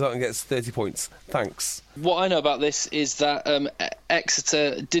then he goes out and gets 30 points. Thanks. What I know about this is that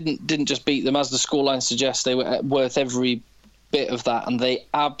Exeter didn't just beat them, as the scoreline suggests. They were worth every bit of that, and they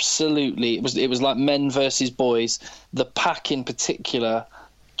absolutely it was like men versus boys. The pack in particular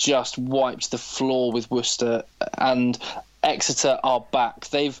just wiped the floor with Worcester, and Exeter are back.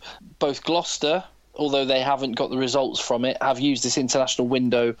 They've both Gloucester, although they haven't got the results from it, have used this international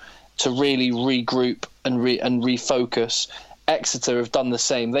window to really regroup and refocus. Exeter have done the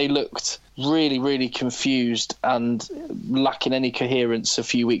same. They looked really, really confused and lacking any coherence a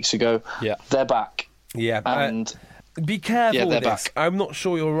few weeks ago. Yeah, they're back. Yeah, and be careful with this. Back. I'm not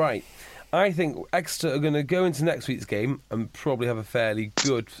sure you're right. I think Exeter are going to go into next week's game and probably have a fairly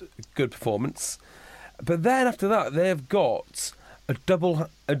good performance. But then after that, they've got a double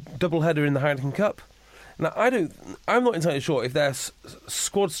header in the Heineken Cup. Now I'm not entirely sure if their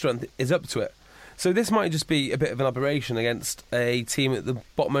squad strength is up to it. So this might just be a bit of an aberration against a team at the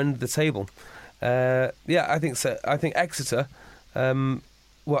bottom end of the table. I think so. I think Exeter.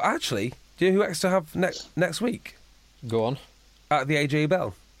 Well, actually, do you know who Exeter have next week? Go on. At the AJ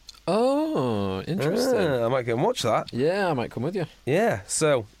Bell. Oh, interesting. I might go and watch that. Yeah, I might come with you. Yeah.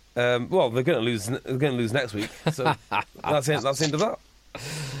 So, well, they're going to lose. They're going to lose next week. So that's the end of that.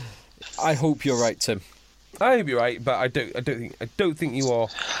 I hope you're right, Tim. I hope you're right, but I don't think you are.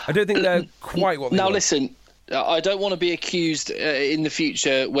 I don't think they're quite what they now were. Listen, I don't want to be accused in the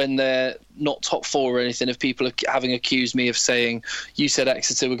future when they're not top four or anything of people having accused me of saying you said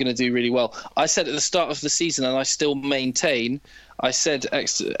Exeter were going to do really well. I said at the start of the season, and I still maintain, I said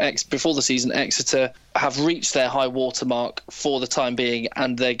before the season, Exeter have reached their high water mark for the time being,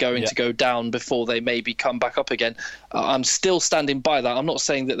 and they're going to go down before they maybe come back up again. I'm still standing by that. I'm not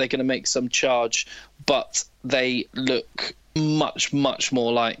saying that they're going to make some charge, but they look much, much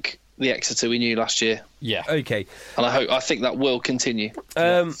more like the Exeter we knew last year. Yeah. Okay. And I think that will continue.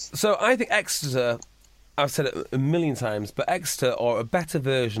 So I think Exeter, I've said it a million times, but Exeter are a better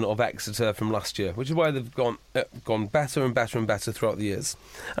version of Exeter from last year, which is why they've gone better and better and better throughout the years.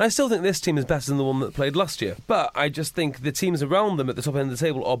 And I still think this team is better than the one that played last year. But I just think the teams around them at the top end of the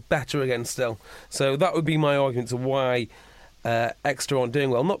table are better again still. So that would be my argument to why Exeter aren't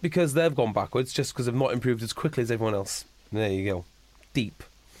doing well. Not because they've gone backwards, just because they've not improved as quickly as everyone else. There you go. Deep.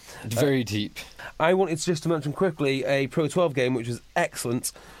 Very deep. I wanted just to mention quickly a Pro 12 game which was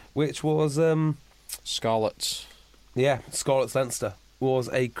excellent, which was Scarlets. Yeah, Scarlets Leinster was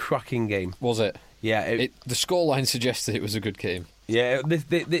a cracking game. Was it? Yeah. The scoreline suggested it was a good game. Yeah,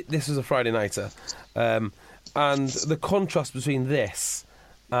 this was a Friday nighter, and the contrast between this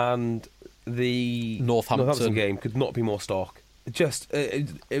and the Northampton game could not be more stark. Just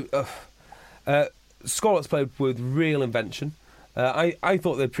Scarlets played with real invention. I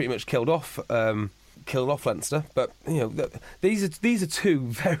thought they'd pretty much killed off Leinster, but you know these are two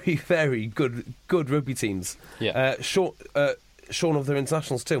very, very good rugby teams. Yeah. shorn of their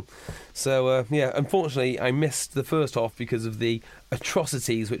internationals too. So, unfortunately, I missed the first half because of the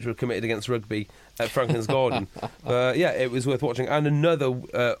atrocities which were committed against rugby at Franklin's Garden. It was worth watching. And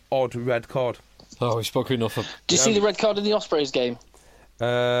another odd red card. Oh, we spoke enough of... Did you see the red card in the Ospreys game?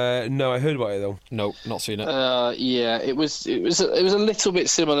 No, I heard about it though. No, not seen it. It was a little bit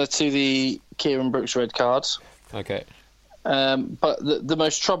similar to the Kieran Brooks red cards. Okay. But the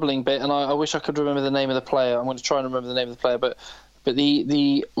most troubling bit, and I wish I could remember the name of the player. I'm going to try and remember the name of the player, but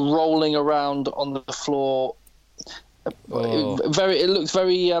the rolling around on the floor, it looked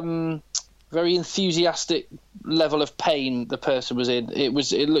very enthusiastic level of pain the person was in. It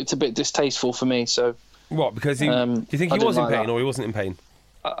looked a bit distasteful for me. So what? Because do you think he was in pain or he wasn't in pain?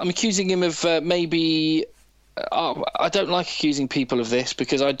 I'm accusing him of maybe. I don't like accusing people of this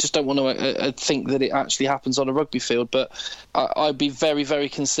because I just don't want to think that it actually happens on a rugby field. But I'd be very, very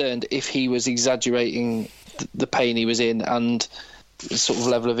concerned if he was exaggerating the pain he was in and the sort of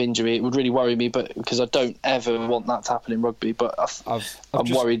level of injury. It would really worry me, but because I don't ever want that to happen in rugby. But I'm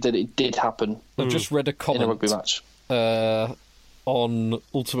worried that it did happen. I've just read a comment in a rugby match on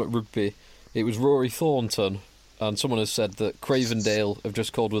Ultimate Rugby. It was Rory Thornton. And someone has said that Cravendale have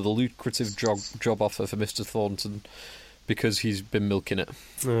just called with a lucrative job offer for Mr. Thornton because he's been milking it.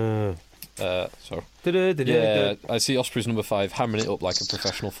 I see Ospreys number 5 hammering it up like a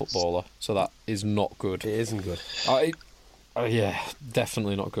professional footballer. So that is not good. It isn't good.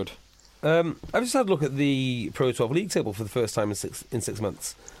 Definitely not good. I've just had a look at the Pro 12 League table for the first time in six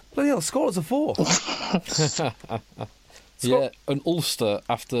months. Bloody hell, Scotland's a 4. And Ulster,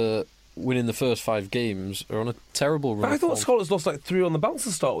 after winning the first 5 games, are on a terrible run. But I thought Scotland's lost like 3 on the bounce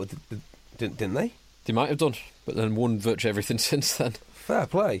to start with, didn't they? They might have done, but then won virtually everything since then. Fair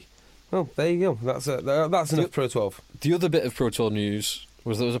play. Well, there you go. That's enough Pro 12. The other bit of Pro 12 news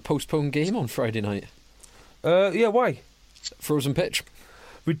was there was a postponed game on Friday night. Why? Frozen pitch.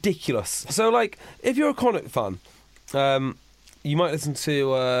 Ridiculous. So, like, if you're a Connacht fan, you might listen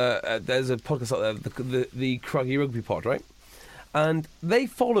to... there's a podcast out there, the Craggy Rugby Pod, right? And they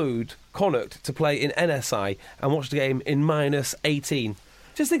followed Connacht to play in NSI and watched the game in -18.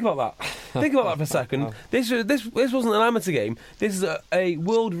 Just think about that. Think about that for a second. This wasn't an amateur game. This is a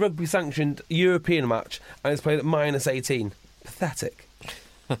World Rugby sanctioned European match, and it's played at -18. Pathetic.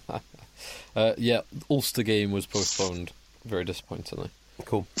 Ulster game was postponed, very disappointingly.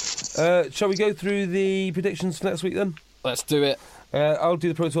 Cool. Shall we go through the predictions for next week then? Let's do it. I'll do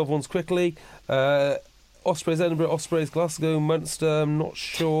the Pro 12 ones quickly. Ospreys Edinburgh, Ospreys Glasgow, Munster, I'm not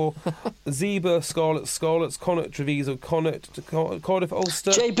sure. Zebra, Scarlets, Connacht, Treviso, Connacht, Cardiff, Ulster.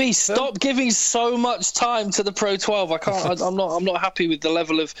 JB, stop giving so much time to the Pro 12. I can't. I'm not happy with the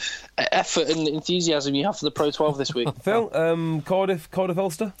level of effort and enthusiasm you have for the Pro 12 this week. Phil, Cardiff,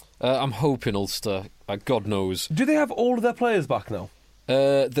 Ulster. I'm hoping Ulster. God knows. Do they have all of their players back now?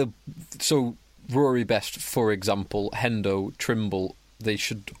 So Rory Best, for example, Hendo, Trimble. They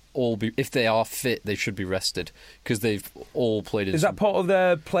should all be, if they are fit, they should be rested because they've all played in. Is that part of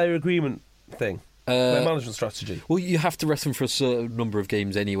their player agreement thing? Their management strategy? Well, you have to rest them for a certain number of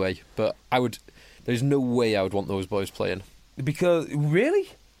games anyway, but there's no way I would want those boys playing. Because, really?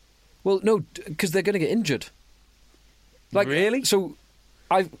 Well, no, because they're going to get injured. Like, really? So,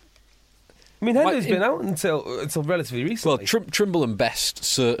 Hendo's been out until relatively recently. Well, Trimble and Best,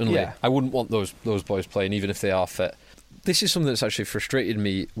 certainly. Yeah. I wouldn't want those boys playing, even if they are fit. This is something that's actually frustrated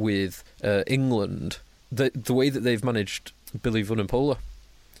me with England, the way that they've managed Billy Vunipola.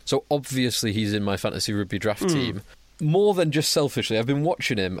 So obviously he's in my fantasy rugby draft team. More than just selfishly, I've been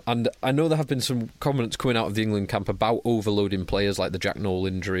watching him, and I know there have been some comments coming out of the England camp about overloading players, like the Jack Noel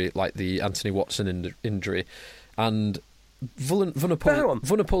injury, like the Anthony Watson injury, and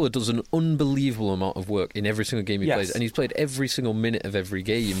Vunipola does an unbelievable amount of work in every single game he plays, and he's played every single minute of every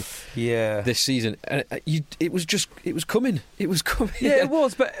game this season. And it was coming. It was coming. Yeah, it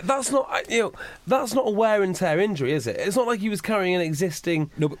was, but that's not a wear and tear injury, is it? It's not like he was carrying an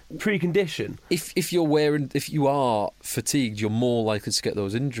existing precondition. If you are fatigued, you're more likely to get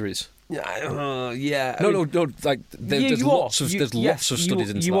those injuries. Yeah. No. Like there's lots of studies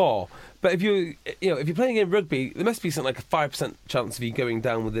into that. You are. But if you're playing in rugby, there must be something like a 5% chance of you going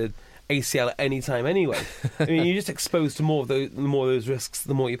down with an ACL at any time anyway. I mean, you're just exposed to more of those risks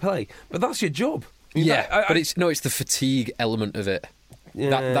the more you play. But that's your job. It's the fatigue element of it.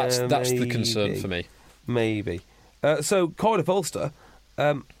 Yeah, that's the concern for me. Maybe. So Cardiff Ulster.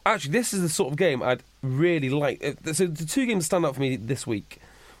 Actually, this is the sort of game I'd really like. So the 2 games that stand out for me this week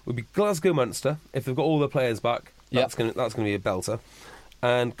would be Glasgow Munster. If they've got all their players back, that's going to be a belter.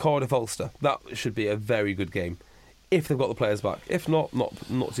 And Cardiff Ulster. That should be a very good game. if they've got the players back. If not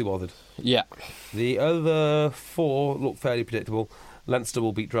too bothered. Yeah. The other 4 look fairly predictable. Leinster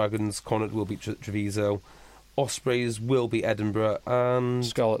will beat Dragons, Connacht will beat Treviso, Ospreys will beat Edinburgh, and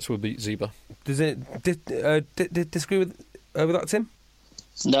Scarlets will beat Zebra. Does it disagree with that, Tim?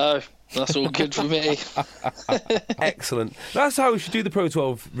 No, that's all good for me. Excellent. That's how we should do the Pro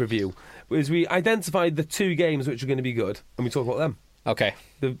 12 review. Is we identified the 2 games which are going to be good, and we talk about them. Okay.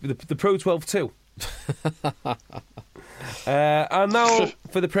 The Pro 12 2. And now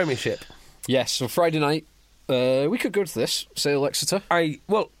for the Premiership. Yes, so Friday night, we could go to this, Sale Exeter.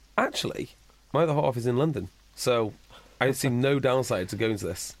 Actually, my other half is in London, so I see no downside to going to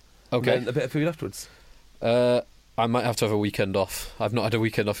this. Okay. And a bit of food afterwards. I might have to have a weekend off. I've not had a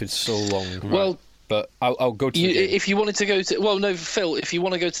weekend off in so long. Well, but I'll go to the game. If you wanted to go to... Well, no, Phil, if you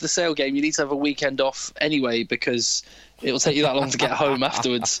want to go to the Sale game, you need to have a weekend off anyway, because it'll take you that long to get home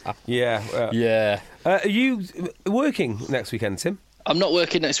afterwards. Yeah. Yeah. Are you working next weekend, Tim? I'm not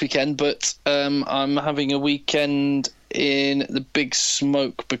working next weekend, but I'm having a weekend in the Big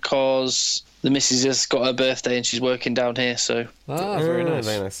Smoke because the missus has got her birthday and she's working down here, so... Very nice.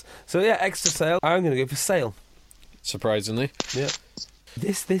 Very nice. So, yeah, Exeter Sale. I'm going to go for Sale. Surprisingly. Yeah.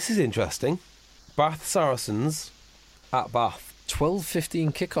 This is interesting. Bath Saracens at Bath.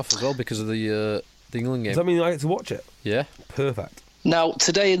 12:15 kickoff as well because of the England game. Does that mean I get to watch it? Yeah. Perfect. Now,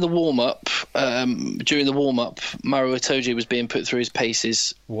 today in the warm-up, during the warm-up, Mauro Itoje was being put through his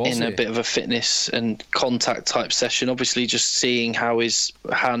paces a bit of a fitness and contact type session, obviously just seeing how his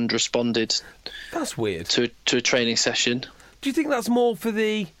hand responded. That's weird. To a training session. Do you think that's more for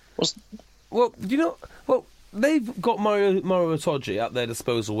the... Well, they've got Mauro Itoje at their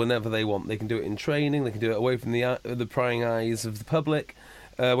disposal whenever they want. They can do it in training, they can do it away from the prying eyes of the public,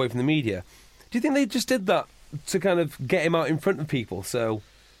 away from the media. Do you think they just did that to kind of get him out in front of people so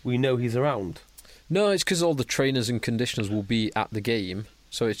we know he's around? No, it's because all the trainers and conditioners will be at the game,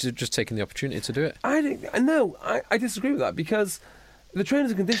 so it's just taking the opportunity to do it. I disagree with that, because the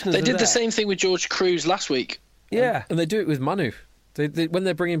trainers and conditioners They did the same thing with George Cruz last week. Yeah. And they do it with Manu. They when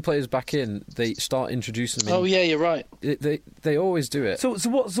they're bringing players back in, they start introducing them. Oh yeah, you're right. They always do it. So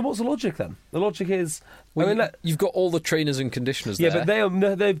what's the logic then? The logic is, you've got all the trainers and conditioners there. Yeah,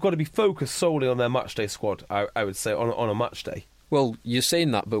 but they've got to be focused solely on their match day squad. I would say on a match day. Well, you're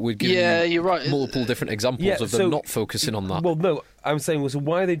saying that, but we're giving you're right. multiple different examples of them not focusing on that. Well, no, I'm saying, so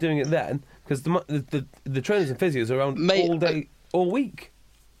why are they doing it then? Because the trainers and physios are around all day, all week.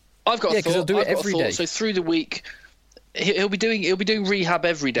 I've got because they'll do it every day. So through the week, he'll be doing rehab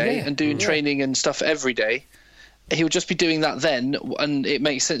every day and doing training and stuff every day. He'll just be doing that then, and it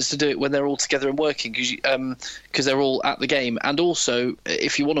makes sense to do it when they're all together and working because they're all at the game. And also,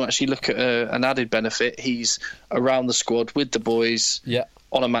 if you want to actually look at an added benefit, he's around the squad with the boys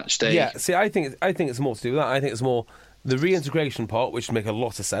on a match day. Yeah, see, I think it's more to do with that. I think it's more the reintegration part, which would make a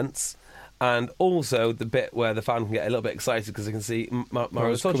lot of sense, and also the bit where the fan can get a little bit excited because they can see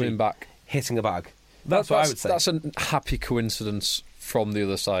Mauro coming back, hitting a bag. That's what I would say. That's a happy coincidence from the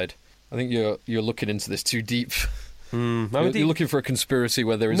other side. I think you're looking into this too deep. You're looking for a conspiracy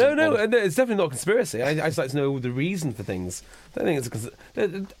where there isn't. No, it's definitely not a conspiracy. I just like to know the reason for things. I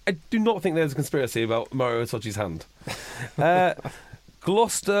do not think there's a conspiracy about Mauro Itoje's hand.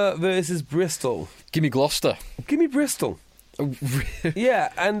 Gloucester versus Bristol. Give me Gloucester. Give me Bristol.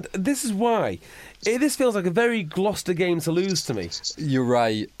 Yeah, and this is why. This feels like a very Gloucester game to lose to me. You're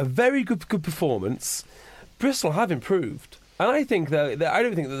right. A very good performance. Bristol have improved, and I think I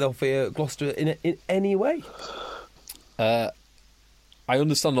don't think that they'll fear Gloucester in any way. I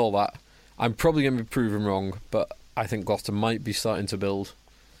understand all that. I'm probably going to be proven wrong, but I think Gloucester might be starting to build.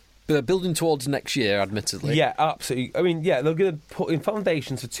 But they're building towards next year, admittedly. Yeah, absolutely. I mean, they're going to put in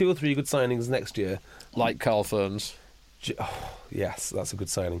foundations for 2 or 3 good signings next year. Like Carl Ferns. Yes, that's a good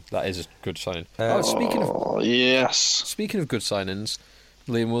signing. That is a good signing. Speaking of good signings,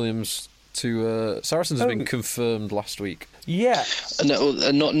 Liam Williams to Saracens has been confirmed last week. Yeah,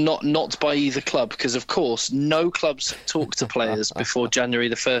 not by either club, because of course no clubs talk to players before January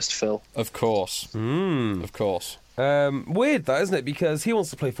the 1st. Phil, of course, of course. Weird that, isn't it? Because he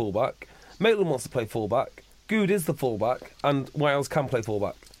wants to play fullback, Maitland wants to play fullback, Good is the fullback, and Wiles can play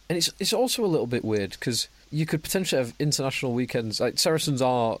fullback. And it's also a little bit weird because you could potentially have international weekends. Like Saracens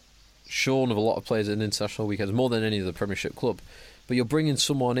are shorn of a lot of players in international weekends, more than any other Premiership club. But you're bringing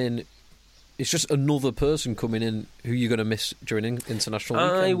someone in. It's just another person coming in who you're going to miss during international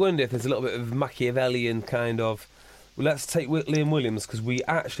weekend. I wonder if there's a little bit of Machiavellian kind of, let's take Liam Williams because we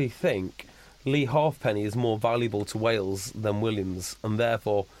actually think Lee Halfpenny is more valuable to Wales than Williams, and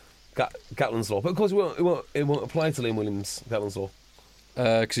therefore Gatland's Law. But of course it won't apply to Liam Williams, Gatland's Law.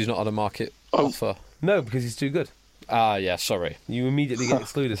 Because he's not on a market offer. No, because he's too good. Yeah, sorry. You immediately get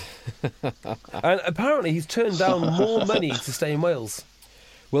excluded. And apparently he's turned down more money to stay in Wales.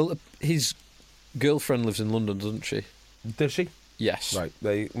 Well, his girlfriend lives in London, doesn't she? Does she? Yes. Right.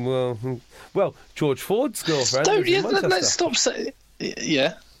 Well, George Ford's girlfriend lives in Manchester. Let's stop saying...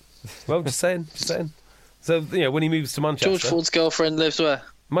 Yeah. Well, just saying. So, when he moves to Manchester... George Ford's girlfriend lives where?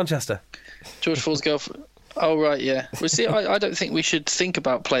 Manchester. George Ford's girlfriend... Oh, right, yeah. Well, see, I don't think we should think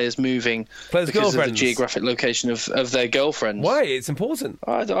about players moving because of the geographic location of their girlfriends. Why? It's important.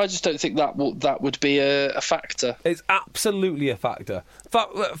 I just don't think that would be a factor. It's absolutely a factor.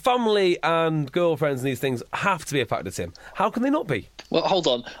 Family and girlfriends and these things have to be a factor, Tim. How can they not be? Well, hold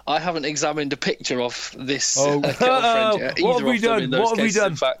on. I haven't examined a picture of this girlfriend yet. What have we done? What have we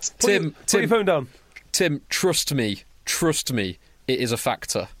done? Tim, put your phone down. Tim, trust me, it is a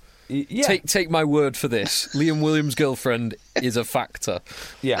factor. Yeah. Take my word for this. Liam Williams' girlfriend is a factor.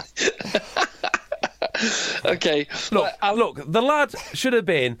 Yeah. Okay. Look, the lad should have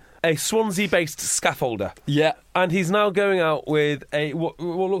been a Swansea-based scaffolder. Yeah. And he's now going out with what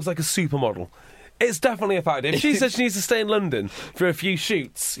looks like a supermodel. It's definitely a factor. If she says she needs to stay in London for a few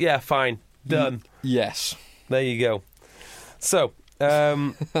shoots, yeah, fine. Done. Yes. There you go. So,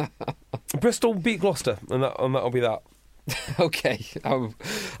 Bristol beat Gloucester, and that'll be that. Okay,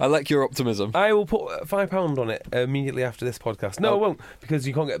 I like your optimism. I will put £5 on it immediately after this podcast. No, I won't, because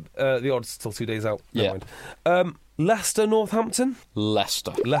you can't get the odds till 2 days out. Yeah. Leicester, Northampton.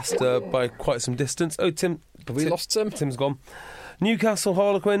 Leicester by quite some distance. Oh, Tim. Have we lost Tim? Tim's gone. Newcastle,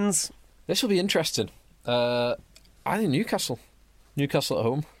 Harlequins. This will be interesting. I think Newcastle at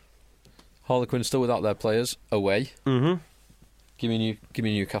home. Harlequins still without their players. Away. Mm-hmm. Give me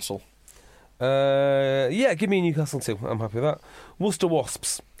Newcastle. Yeah, give me Newcastle too. I'm happy with that. Worcester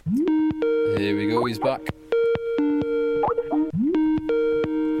Wasps. Here we go, he's back.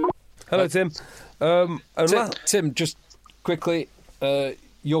 Hello, Tim. Tim, just quickly,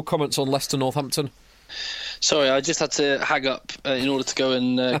 your comments on Leicester Northampton. Sorry, I just had to hang up in order to go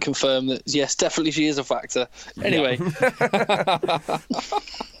and confirm that, yes, definitely she is a factor. Anyway.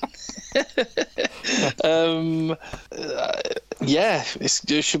 Yeah,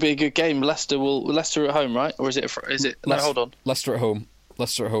 it should be a good game. Leicester at home, right? Or is it? No, hold on. Leicester at home.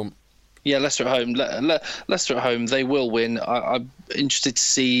 Yeah, Leicester at home. Leicester at home. They will win. I'm interested to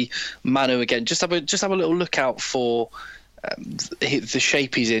see Manu again. Just have a little look out for the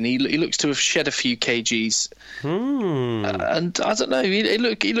shape he's in. He looks to have shed a few kgs, and I don't know. He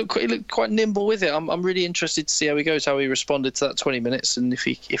looked quite nimble with it. I'm really interested to see how he goes, how he responded to that 20 minutes, and if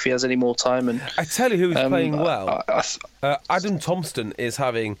he has any more time. And I tell you who's playing well. Adam Thompson is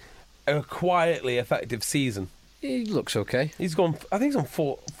having a quietly effective season. He looks okay. He's gone. I think he's on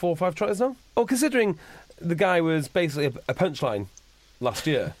four or five tries now. Oh, considering the guy was basically a punchline last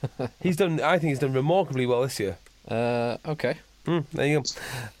year, I think he's done remarkably well this year. Okay. There you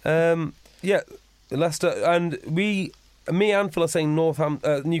go. Yeah, Leicester, and me and Phil are saying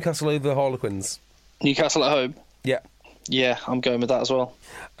Newcastle over Harlequins. Newcastle at home? Yeah, I'm going with that as well.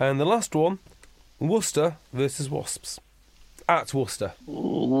 And the last one, Worcester versus Wasps. At Worcester.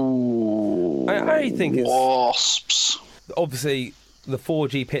 Ooh, I think it's... Wasps. Obviously, the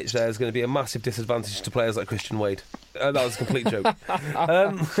 4G pitch there is going to be a massive disadvantage to players like Christian Wade. That was a complete joke.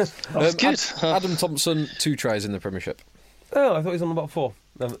 That's good. Adam Thompson, 2 tries in the Premiership. Oh, I thought he was on about 4.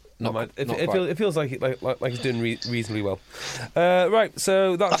 Not mind. Not it feels like he's doing reasonably well. Right,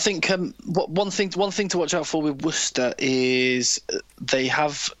 so that's... I think one thing to watch out for with Worcester is they've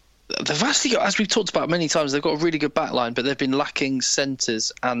actually got, as we've talked about many times, they've got a really good back line, but they've been lacking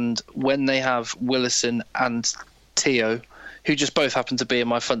centres, and when they have Willison and Teo, who just both happen to be in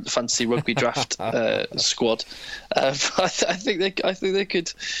my fantasy rugby draft squad, I think they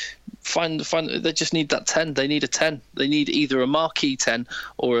could find. They just need that 10. They need a 10. They need either a marquee 10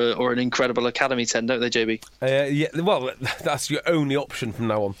 or an incredible academy 10, don't they, JB? Yeah. Well, that's your only option from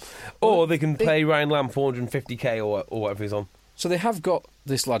now on. Or they can pay Ryan Lamb 450k or whatever he's on. So they have got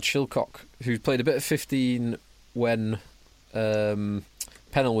this lad Shilcock, who played a bit of 15 when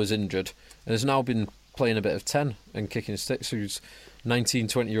Pennell was injured, and has now been playing a bit of 10 and kicking sticks, who's 19,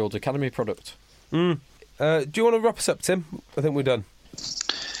 20-year-old academy product. Do you want to wrap us up, Tim? I think we're done.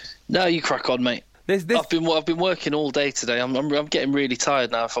 No, you crack on, mate. This... I've been working all day today. I'm getting really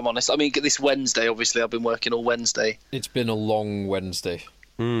tired now, if I'm honest. I mean, this Wednesday, obviously, I've been working all Wednesday. It's been a long Wednesday.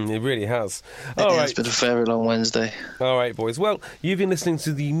 It really has. All right. It's been a very long Wednesday. All right, boys. Well, you've been listening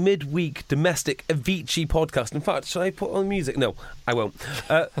to the Midweek Domestic Avicii podcast. In fact, should I put on music? No, I won't.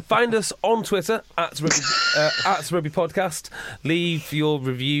 Find us on Twitter at Rugby Podcast. Leave your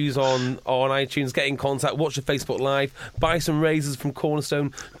reviews on iTunes. Get in contact. Watch the Facebook Live. Buy some razors from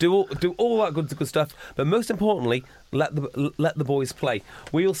Cornerstone. Do all that good stuff. But most importantly, Let the boys play.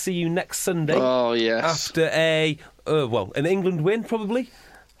 We'll see you next Sunday. Oh, yes. After an England win, probably.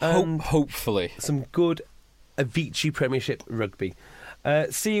 Hopefully. Some good Avicii Premiership rugby.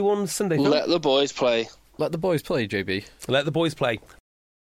 See you on Sunday, Phil. Let the boys play. Let the boys play, JB. Let the boys play.